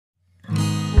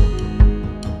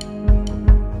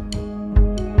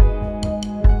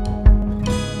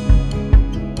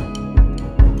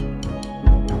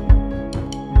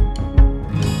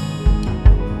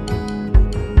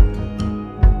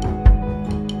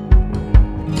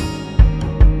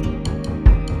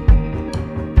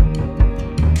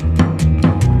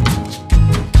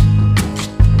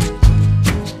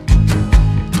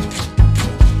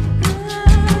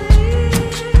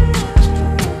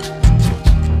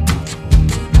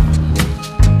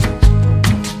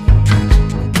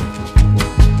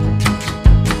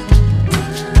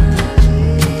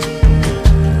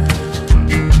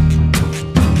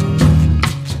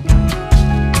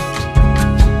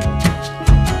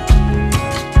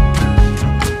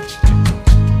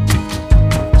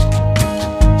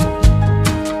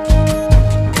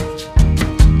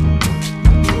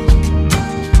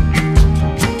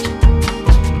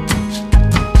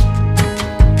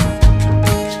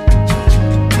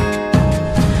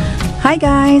Hi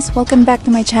guys, welcome back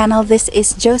to my channel. This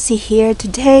is Jocy here.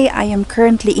 Today I am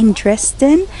currently in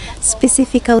Dresden,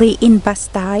 specifically in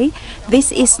Bastei.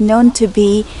 This is known to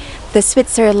be the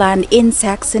Switzerland in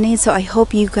Saxony, so I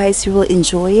hope you guys will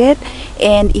enjoy it.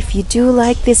 And if you do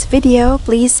like this video,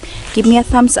 please give me a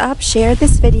thumbs up, share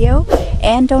this video,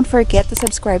 and don't forget to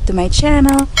subscribe to my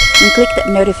channel and click that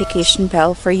notification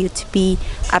bell for you to be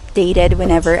updated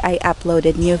whenever I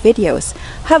uploaded new videos.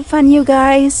 Have fun, you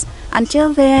guys!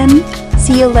 Until then,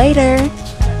 see you later!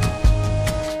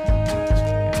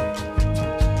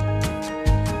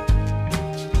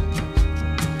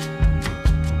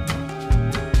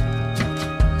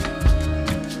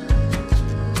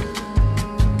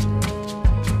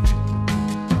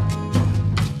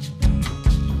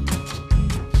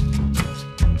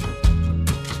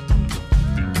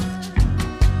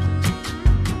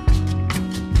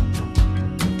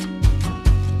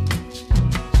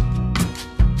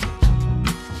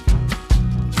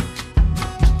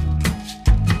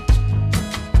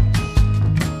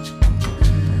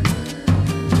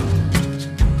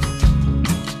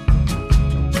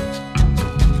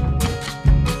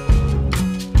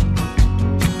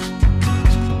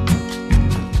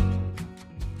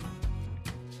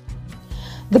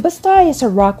 The Bastei is a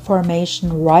rock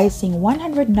formation rising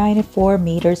 194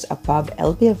 meters above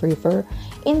Elbe River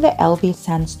in the Elbe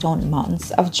Sandstone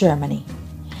Mountains of Germany.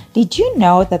 Did you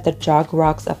know that the jog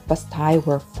rocks of Bastei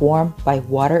were formed by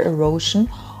water erosion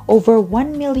over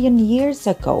 1 million years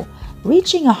ago,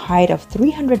 reaching a height of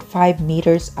 305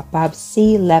 meters above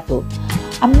sea level?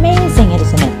 Amazing,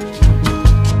 isn't it?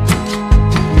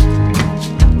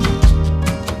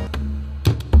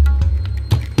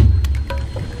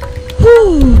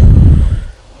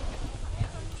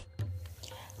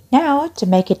 Now, to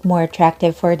make it more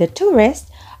attractive for the tourists,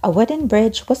 a wooden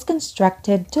bridge was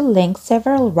constructed to link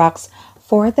several rocks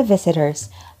for the visitors.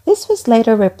 This was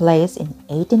later replaced in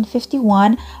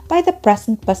 1851 by the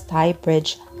present Bastei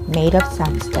Bridge made of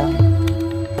sandstone.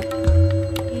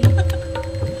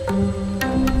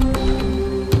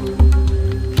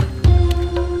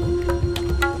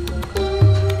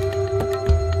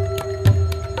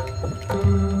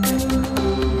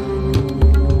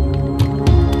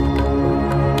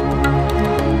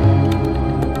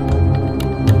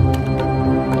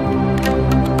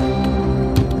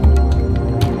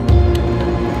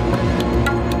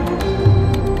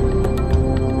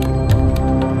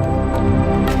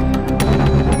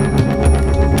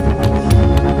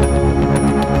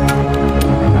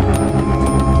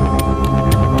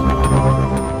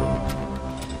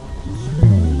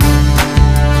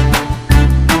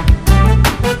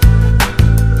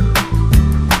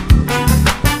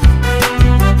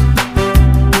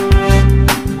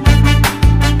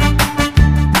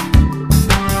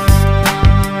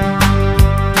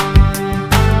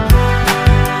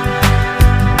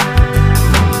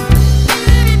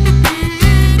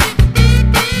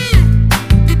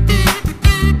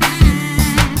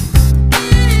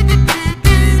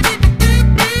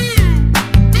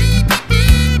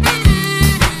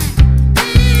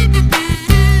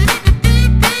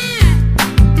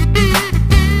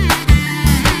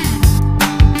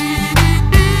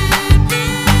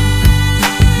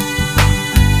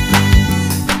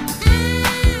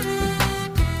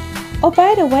 Oh,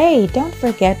 by the way, don't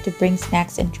forget to bring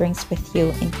snacks and drinks with you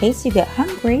in case you get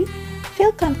hungry.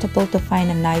 Feel comfortable to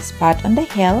find a nice spot on the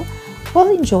hill while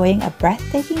enjoying a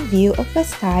breathtaking view of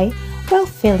Bastei while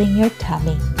filling your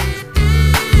tummy.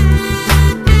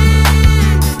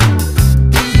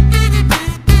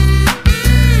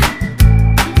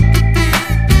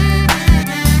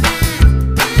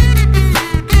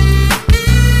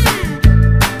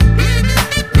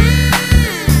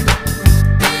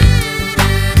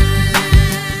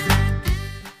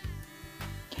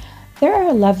 There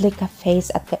are lovely cafes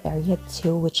at the area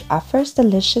too, which offers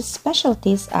delicious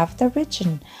specialties of the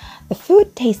region. The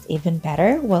food tastes even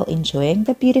better while enjoying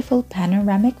the beautiful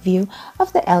panoramic view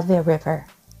of the Elbe River.